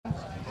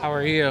How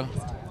are you?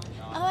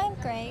 Oh, I'm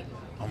great.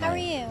 How are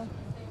you?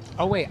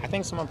 Oh, wait, I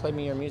think someone played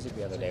me your music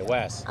the other day.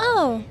 Wes.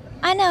 Oh,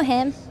 I know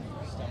him.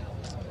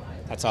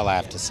 That's all I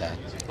have to say.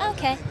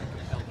 Okay.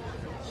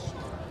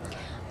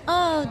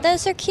 Oh,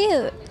 those are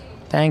cute.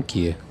 Thank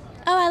you.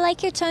 Oh, I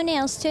like your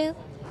toenails too.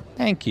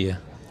 Thank you.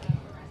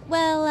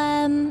 Well,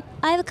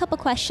 I have a couple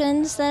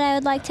questions that I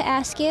would like to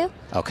ask you.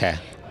 Okay.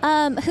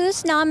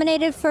 Who's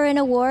nominated for an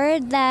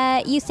award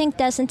that you think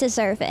doesn't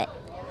deserve it?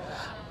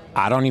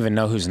 I don't even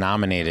know who's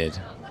nominated.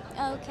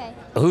 Okay.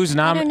 Who's I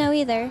nominated? don't know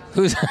either.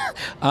 Who's,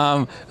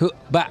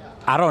 but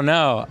I don't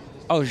know.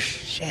 Oh,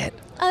 shit.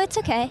 Oh, it's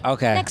okay.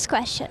 Okay. Next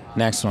question.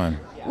 Next one.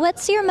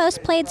 What's your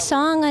most played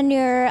song on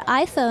your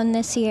iPhone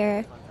this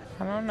year?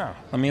 I don't know.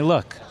 Let me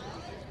look.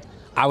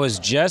 I was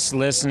just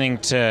listening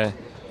to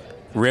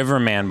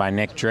Riverman by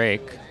Nick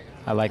Drake.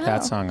 I like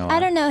that song a lot. I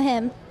don't know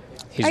him.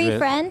 He's Are you really-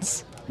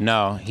 friends?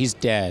 No, he's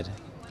dead.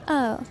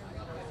 Oh,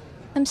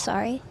 I'm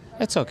sorry.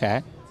 It's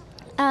okay.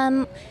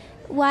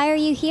 Why are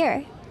you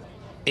here?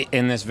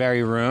 In this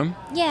very room,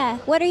 Yeah,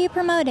 what are you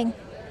promoting?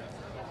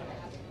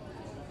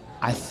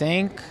 I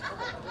think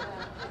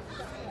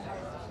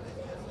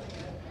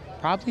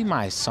probably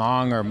my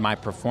song or my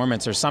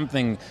performance or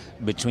something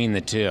between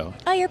the two.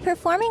 Oh, you're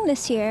performing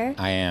this year.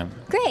 I am.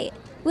 Great.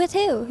 With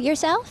who?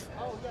 Yourself?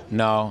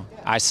 No,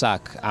 I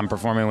suck. I'm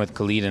performing with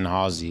Khalid and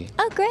Halsey.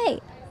 Oh, great.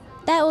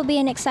 That will be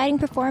an exciting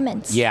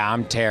performance. Yeah,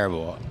 I'm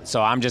terrible.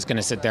 So I'm just going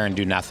to sit there and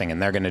do nothing,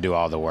 and they're going to do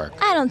all the work.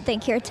 I don't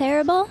think you're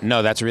terrible.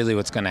 No, that's really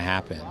what's going to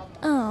happen.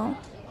 Oh,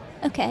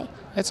 okay.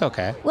 It's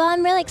okay. Well,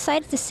 I'm really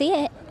excited to see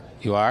it.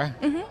 You are?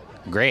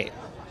 Mm-hmm. Great.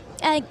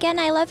 Again,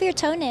 I love your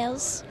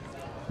toenails.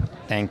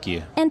 Thank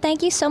you. And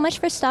thank you so much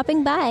for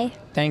stopping by.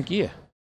 Thank you.